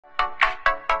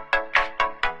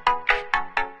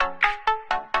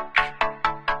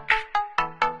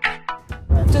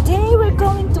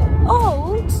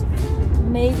old,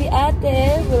 maybe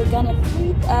Ate will gonna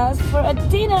treat us for a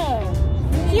dinner.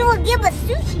 He will give us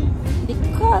sushi.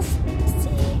 Because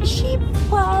she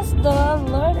passed the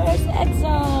learner's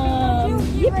exam.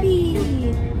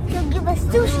 Yippee! He'll give us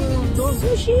sushi.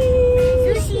 Sushi!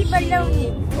 Sushi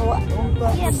baloney. Oh,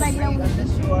 Yeah, baloney.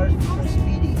 Unless you are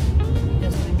speedy.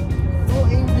 Just remove. Oh,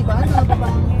 di ba? Nababa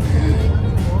mo.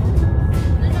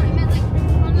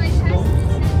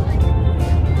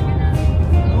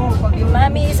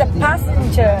 Mommy is a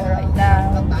passenger right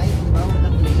now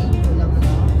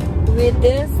with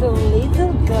this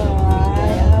little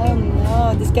guy. Oh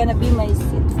no, this gonna be my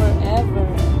seat forever.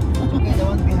 Okay, the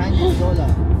one behind is Lola.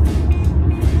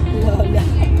 Lola.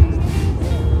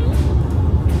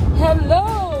 Hello!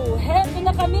 Heto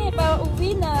na kami,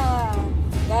 pauwi na.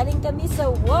 Galing kami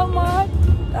sa Walmart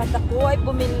at ako ay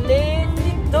bumili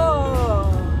nito.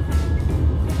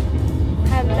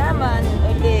 Halaman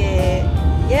ulit.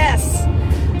 Yes!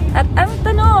 At ang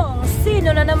tanong,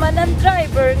 sino na naman ang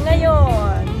driver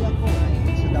ngayon?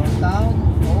 Sa downtown?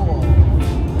 Oo.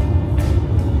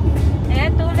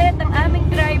 Eto ulit ang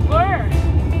aming driver.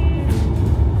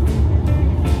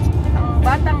 Ang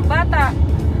batang-bata.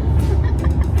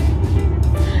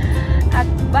 At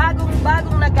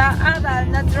bagong-bagong nag-aaral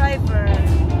na driver.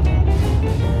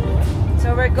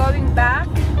 So we're going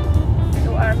back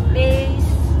to our place.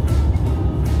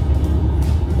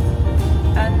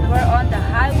 And we're on the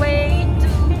highway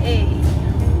to A.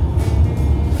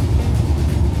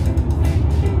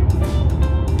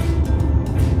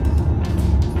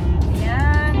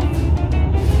 Ayan.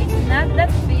 It's not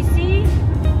that busy.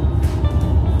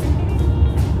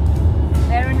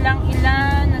 Meron lang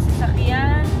ilan na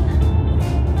sasakyan.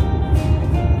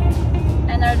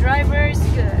 And our driver is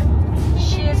good.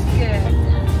 She is good.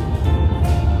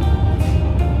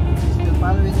 Still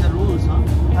following the rules, huh?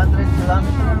 100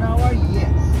 kilometers an hour?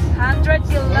 Yes. 100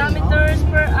 kilometers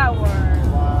per hour.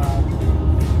 Wow.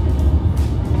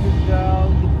 Good girl,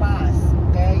 you pass.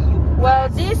 Okay, you pass. Well,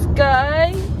 this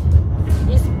guy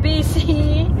is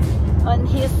busy on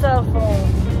his cell phone.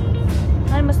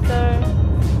 Hi, Master.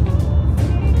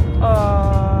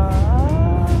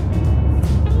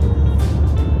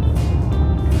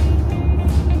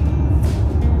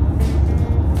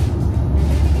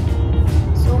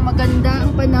 So, maganda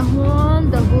ang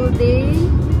panahon the whole day.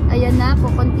 Ayan na po,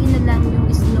 konti na lang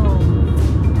yung snow.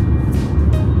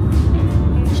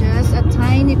 Just a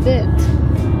tiny bit.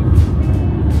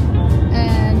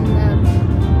 And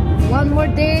one more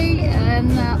day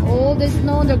and all the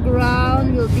snow on the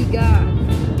ground will be gone.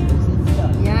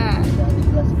 Yeah.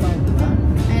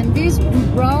 And this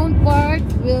brown part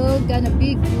will gonna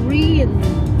be green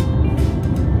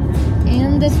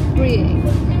in the spring.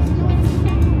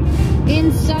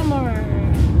 In summer.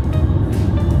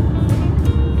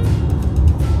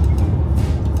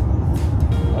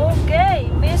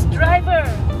 Okay, Miss Driver,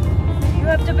 you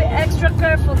have to be extra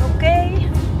careful,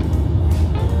 okay?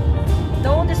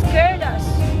 Don't scare us.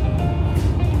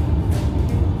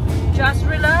 Just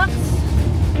relax.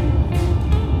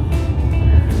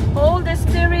 Hold the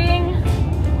steering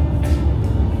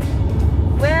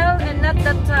well and not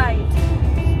that tight.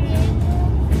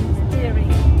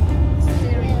 Steering.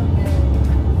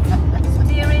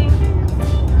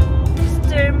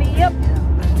 Steer me up.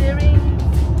 Steering.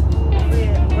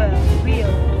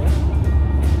 Wheel.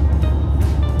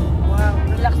 Wow,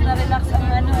 relax na relax ang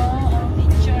ang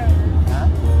teacher.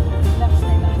 Relax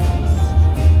na relax.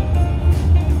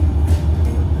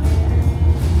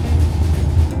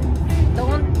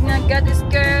 Don't get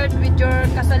scared with your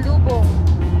kasalubong.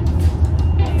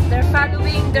 They're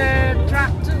following their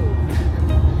track too.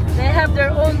 They have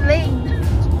their own lane.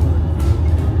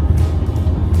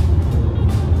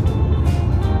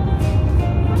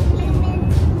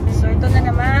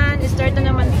 Start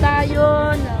na naman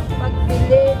tayo ng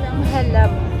pagbili ng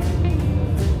halaman.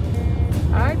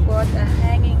 I bought a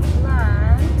hanging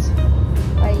plant.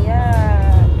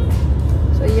 Ayan.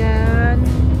 So, yan.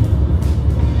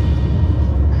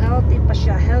 Healthy pa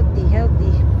siya. Healthy.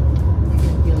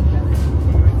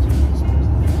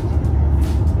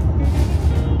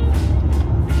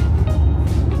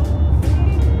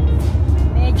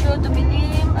 Medyo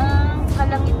dumilim ang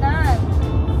kalangitan.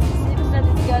 Seems that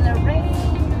it's gonna rain.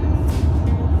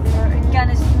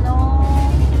 Gonna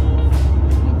snow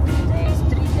in 2 days,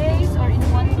 3 days, or in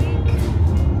 1 week.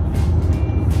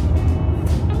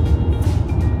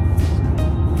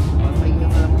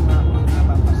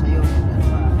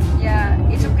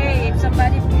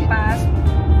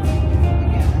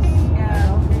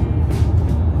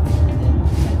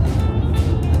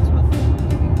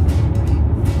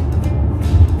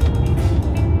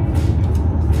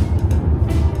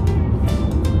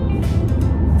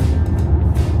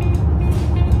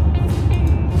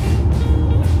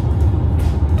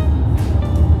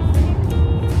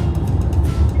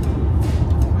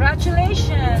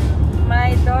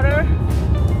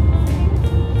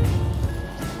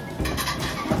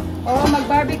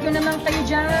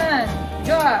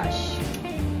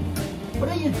 What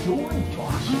are you doing,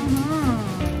 Josh?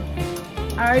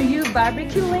 Are you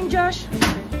barbecuing, Josh?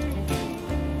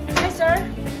 Hi, sir.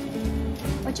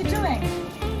 What you doing?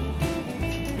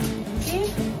 See?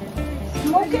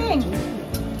 Smoking.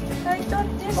 I thought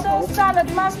this salad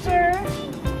master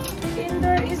in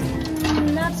there is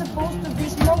not supposed to be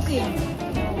smoking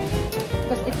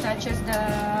because it touches the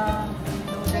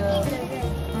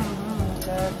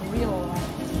grill.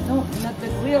 No, not the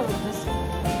grill. The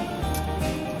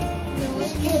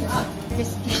Skin, the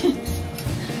skin.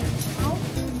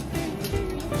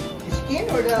 The skin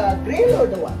or the grill or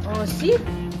the what? Oh, see?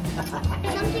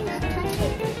 Something is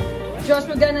touching. Josh,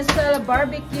 we're gonna sell a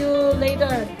barbecue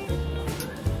later.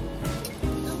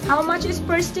 How much is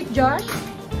per stick, Josh? $10.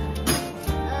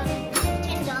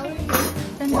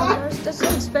 $10. That's so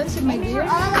expensive, my dear. All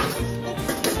of the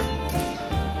sticks.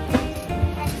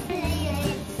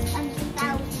 It's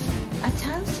 1,000.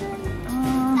 1,000?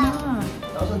 Uh-huh.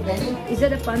 1,000 penny? Is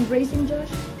that a fundraising, Josh?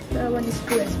 That one is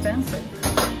too expensive.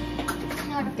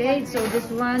 Okay, so this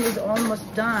one is almost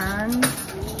done.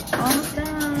 Almost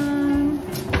done.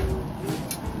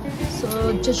 So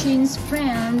Joshin's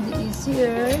friend is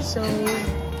here, so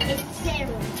It's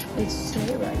Sarah. it's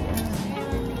Sarah,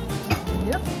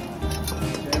 yeah. Yep.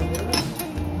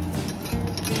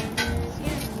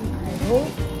 I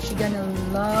hope she's gonna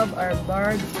love our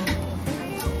barbecue.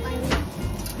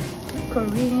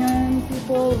 Korean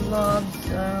people love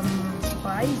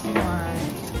spicy one.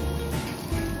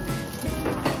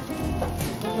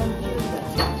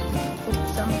 Put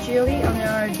some chili on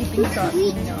our dipping sauce,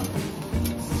 you know.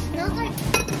 Smells like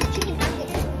chicken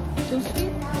nuggets. Too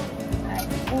sweet? I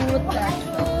put a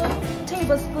 2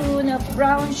 tablespoons of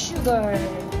brown sugar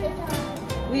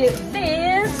with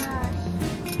this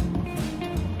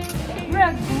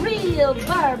real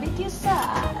barbecue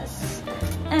sauce.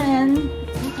 And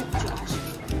look at Josh.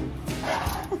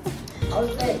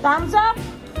 How's that? Thumbs up,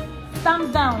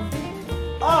 thumbs down.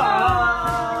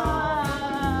 Ah!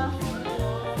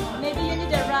 Maybe you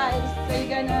need a rice, so you're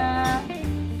gonna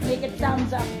make it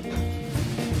thumbs up.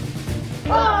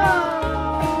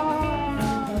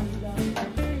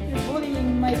 You're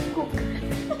bullying my cook.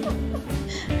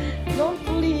 Don't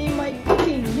bully my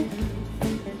cooking.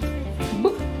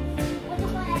 Boop. What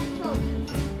if I have toast?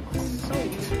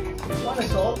 Salt. Want a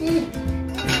salty?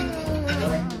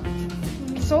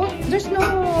 Salt? There's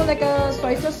no like a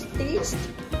soy sauce taste.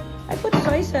 I put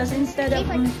soy sauce instead of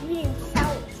Tastes like sweet and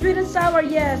sour. sweet and sour.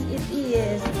 Yes, it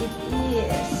is. It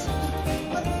is.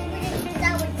 What sweet and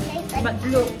sour tastes like? But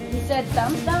look, he said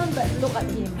thumbs down, but look at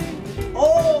him.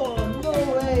 Oh, no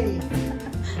way!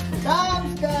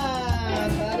 Thumbs down,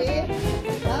 buddy!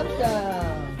 Thumbs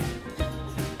down!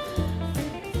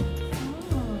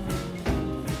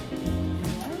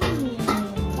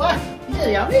 What? Is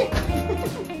it yummy?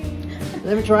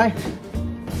 Let me try.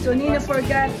 So Nina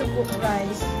forgot to cook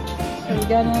rice. So we're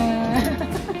gonna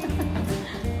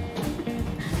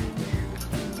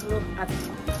look at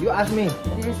You ask me.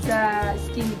 this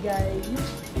skinny guy.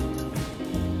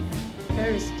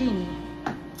 Very skinny.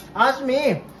 Ask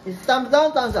me. It's thumbs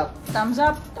down, thumbs up. Thumbs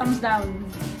up, thumbs down.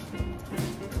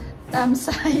 Thumb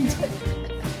side.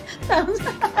 Thumbs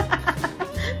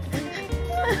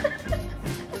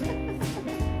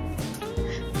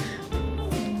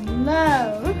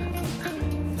No.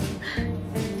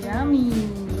 Yummy.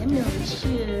 Yummy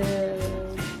delicious.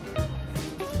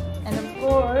 And of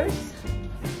course,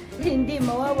 hindi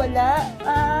mawawala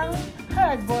ang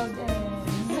hard-boiled eggs.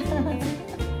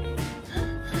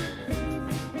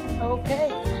 Okay.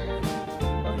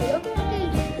 Okay.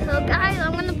 So guys,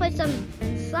 I'm gonna play some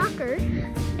soccer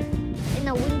in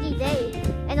a windy day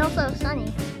and also sunny.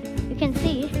 You can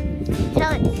see,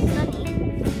 tell it's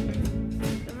sunny,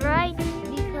 right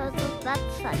because of that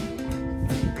sun.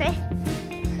 Okay,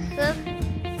 so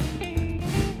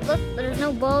look, there's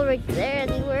no ball right there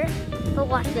anywhere. But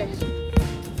watch this.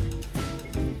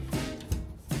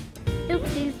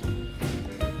 Oopsies.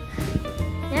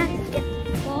 Yeah, let's get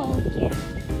the ball here.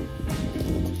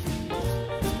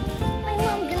 My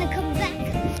mom's gonna come back.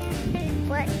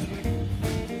 But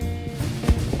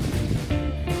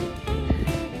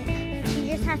she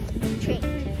just has to be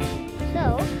trained.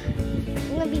 So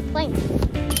I'm gonna be playing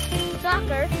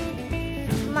soccer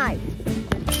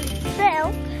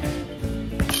myself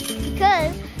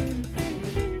because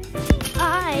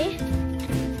I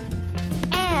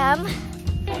am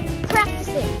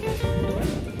practicing.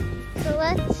 So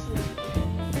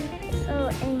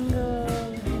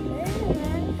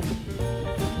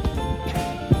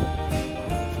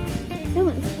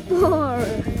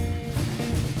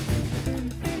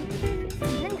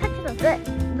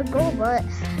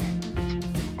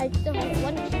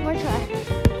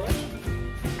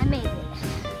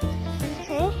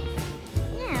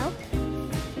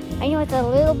I know it's a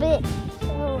little bit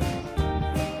so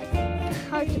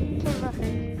hard to camera,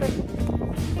 but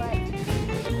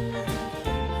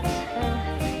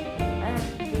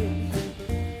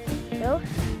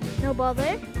no ball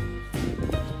there.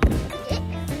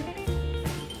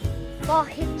 Ball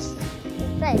hits the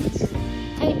fence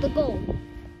and the goal.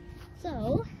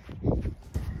 So,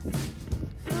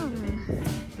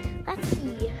 let's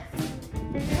see.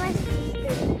 My sister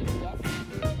yet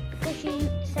because she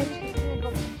said she's gonna go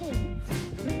paint.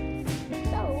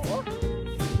 So,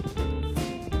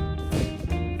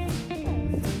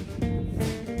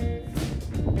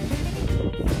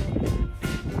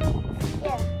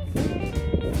 yeah.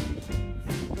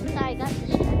 Sorry, I got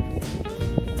distracted.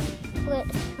 But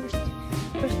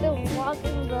we're still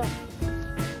walking the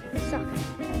soccer.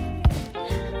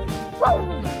 Whoa!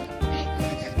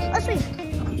 Let's see.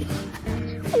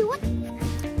 Wait, what?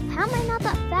 How am I not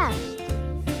that fast?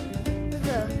 There's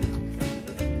a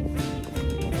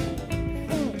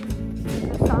thingy.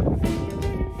 A soccer.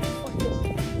 What's this?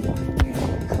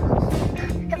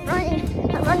 I'm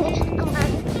running.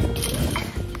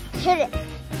 Hit it.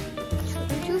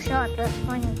 2 shots, that's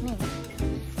fine with me.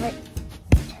 Right.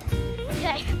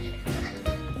 Okay.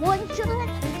 1 shot.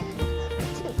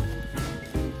 2.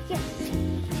 Yes.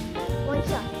 1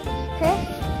 shot. Okay.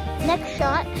 Next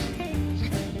shot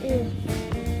is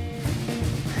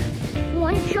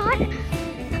 1 shot.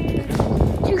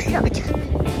 2 shots.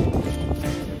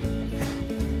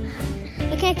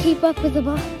 I can't keep up with the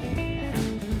ball.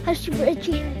 I'm super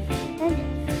itchy. And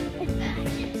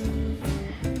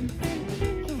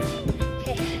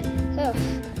okay. So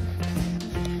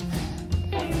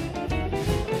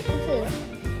this is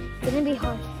gonna be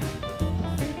hard.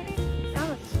 Now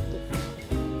let's do.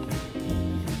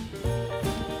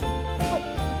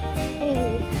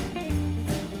 Anyway,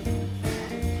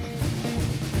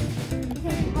 you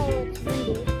can tell it's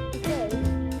windy because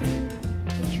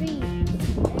the tree.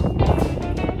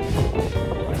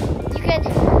 You can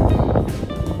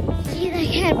see the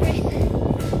camera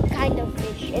kind of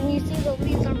fish, and you see the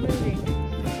leaves are moving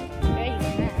very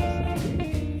fast.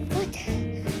 But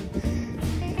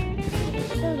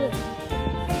so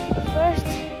first,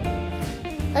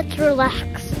 let's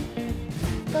relax.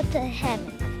 Go to the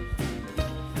hammock.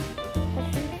 But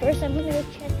first, I'm gonna go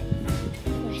check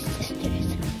my sister's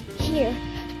here.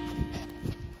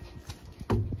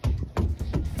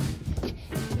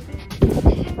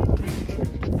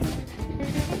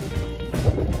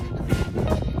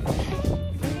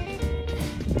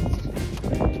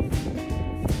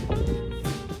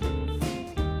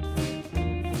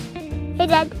 Hey,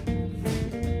 Dad.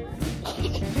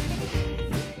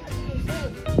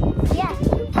 Yeah.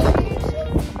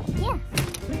 Yeah.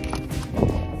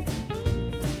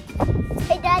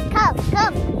 Hey, Dad, come.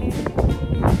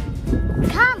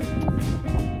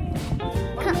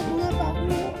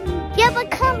 Yeah, but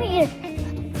come here.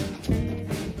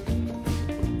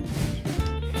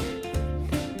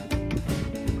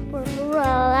 We're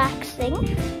relaxing.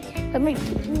 Let me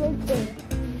put you right there.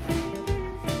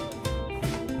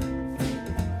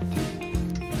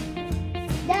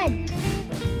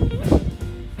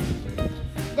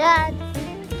 Dad.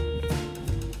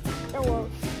 Oh, well.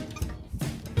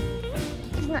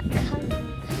 He's not coming,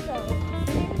 so.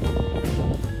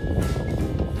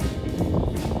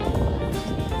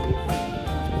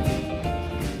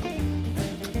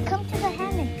 Come to the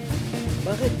hammock.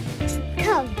 Bakit?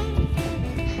 Come.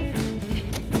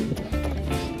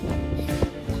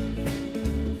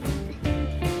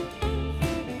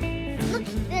 Look,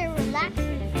 they're relaxing.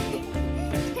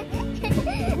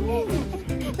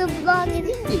 The vlog is,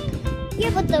 yeah,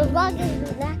 but the vlog is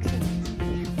relaxing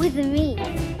with me.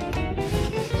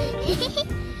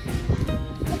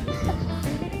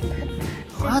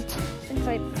 What? Since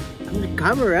I On the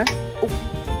camera?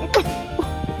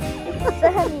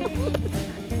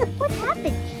 what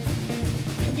happened?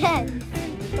 Dad,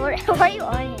 why are you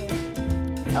on here?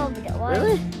 Oh, why?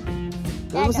 Really?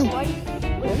 Dad, What was it? why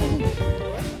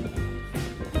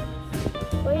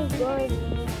are you going?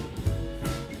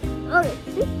 Oh, it's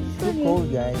super Too sunny. cold,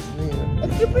 guys.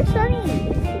 It's super sunny.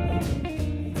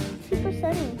 Super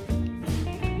sunny.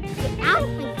 Get out of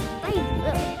my face.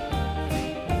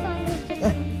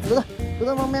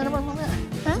 Tula, mamaya naman.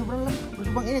 Huh?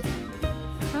 Sobrang init.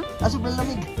 Huh? Sobrang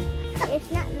lamig.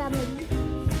 It's not lamig.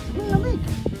 Sobrang lamig.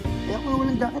 Kaya ako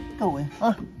walang jacket ikaw eh.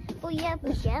 Ah. Oh yeah,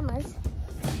 pajamas.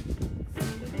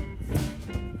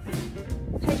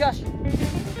 Hey Josh.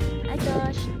 Hi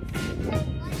Josh.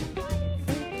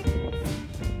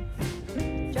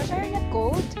 Josh, are you not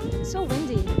cold? It's so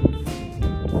windy.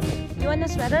 You want a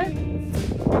sweater?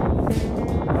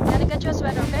 Gotta get you a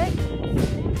sweater, okay?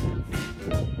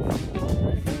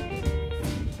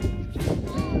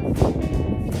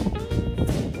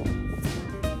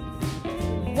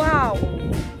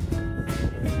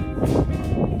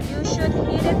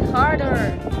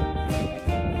 harder.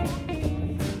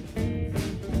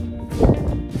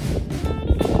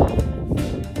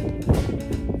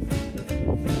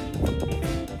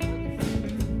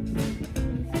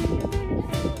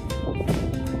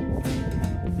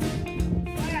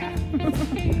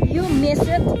 You miss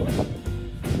it.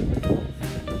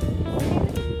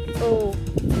 Oh,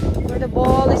 where the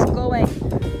ball is going.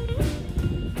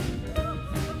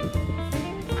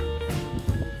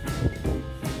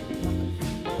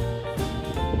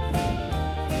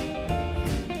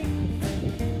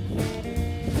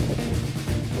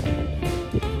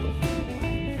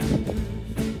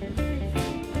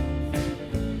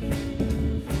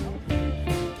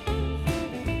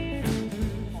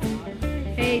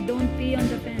 Hey, don't pee on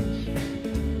the bench.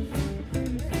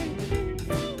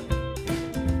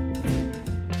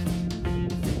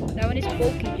 That one is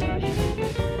pokey, Josh.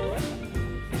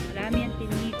 Marami ang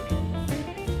tinik.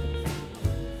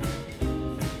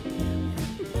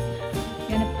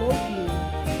 Gonna poke you.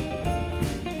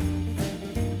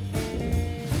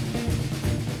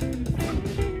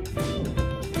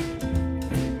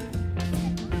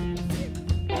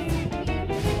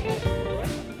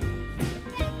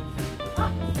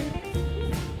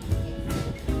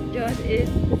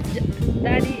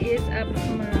 Daddy is a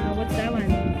what's that one?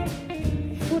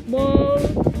 Football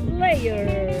player.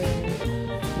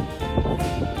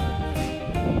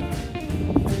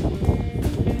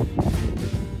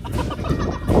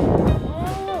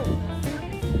 Oh,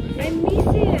 I miss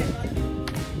it.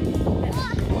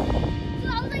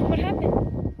 What happened?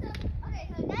 Okay,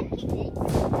 so that kicked it.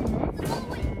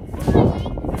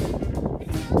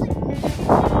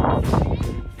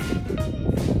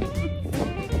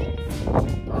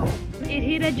 It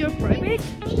hit at your private?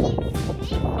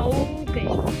 Okay.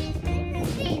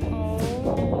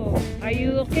 Oh, are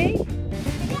you okay?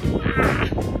 Ah.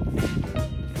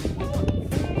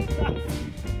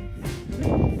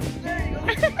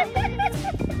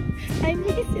 I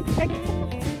miss it.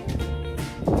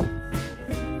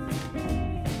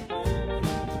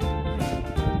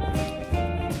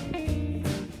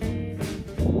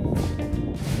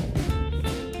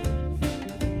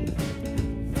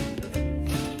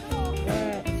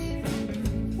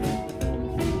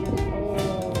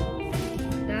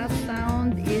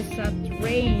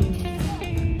 Rain.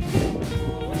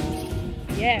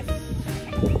 Yes,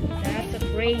 that's a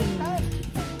rain.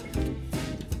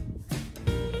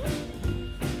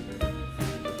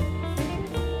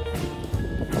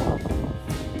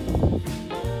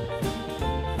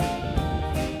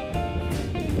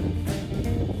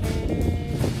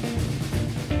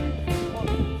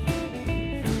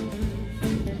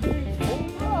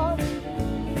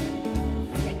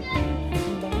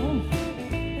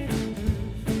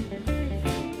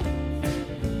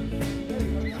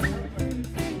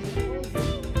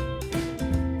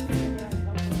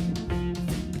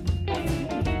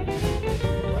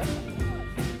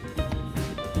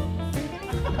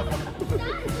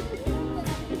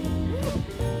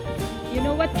 You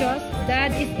know what, Josh?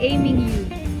 Dad is aiming you.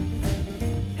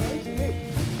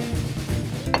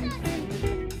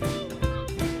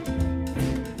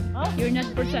 You're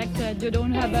not protected. You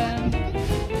don't have a...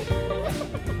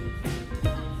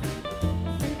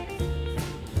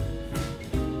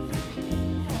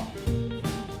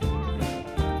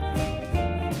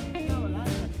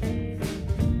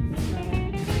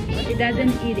 He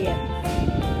doesn't eat it.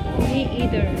 Me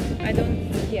either. I don't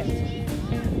eat yet.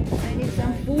 I need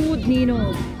some food,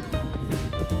 Nino.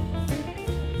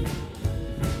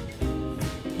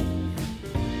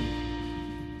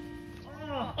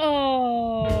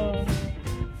 Oh.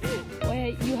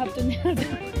 Wait, you have to kneel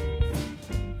down.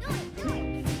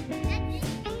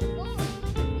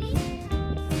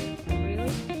 Really?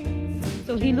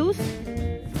 So he lose?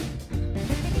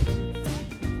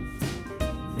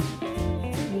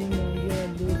 Nino, you're a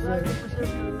loser.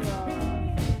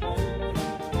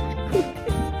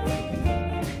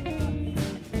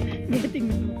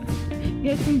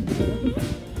 Getting blue.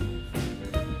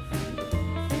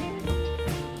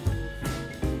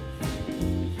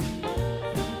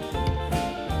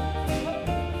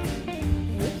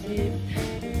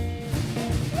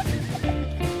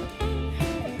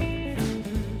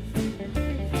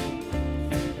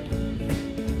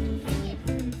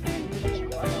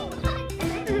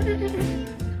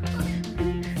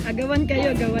 Agawan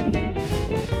kayo, agawan din.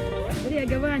 Dali,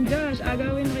 agawan, Josh.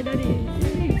 Agawin kay Daddy.